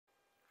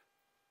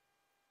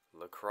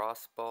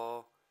lacrosse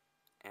ball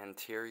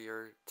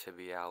anterior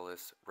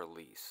tibialis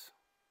release,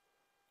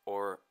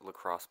 or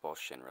lacrosse ball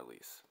shin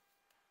release.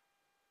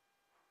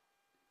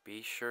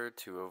 Be sure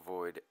to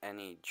avoid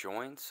any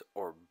joints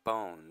or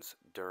bones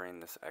during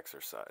this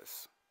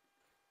exercise.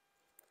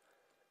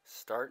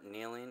 Start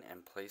kneeling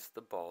and place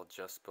the ball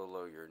just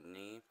below your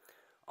knee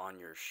on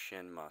your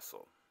shin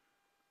muscle.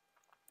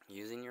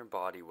 Using your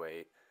body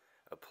weight,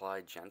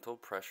 apply gentle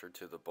pressure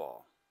to the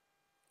ball.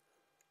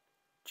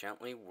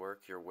 Gently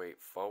work your weight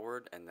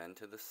forward and then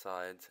to the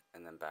sides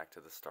and then back to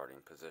the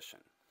starting position.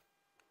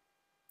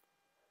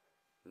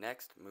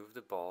 Next, move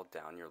the ball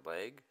down your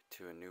leg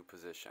to a new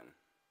position.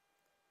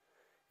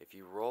 If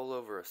you roll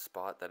over a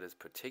spot that is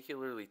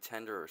particularly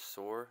tender or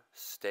sore,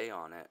 stay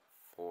on it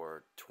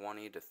for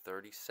 20 to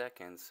 30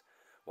 seconds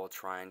while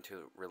trying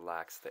to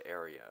relax the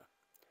area.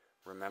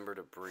 Remember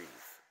to breathe.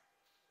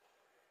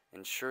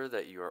 Ensure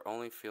that you are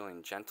only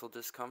feeling gentle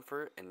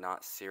discomfort and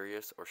not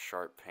serious or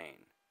sharp pain.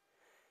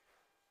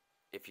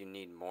 If you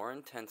need more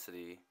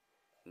intensity,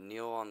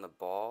 kneel on the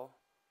ball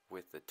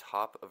with the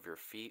top of your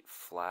feet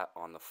flat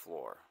on the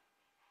floor.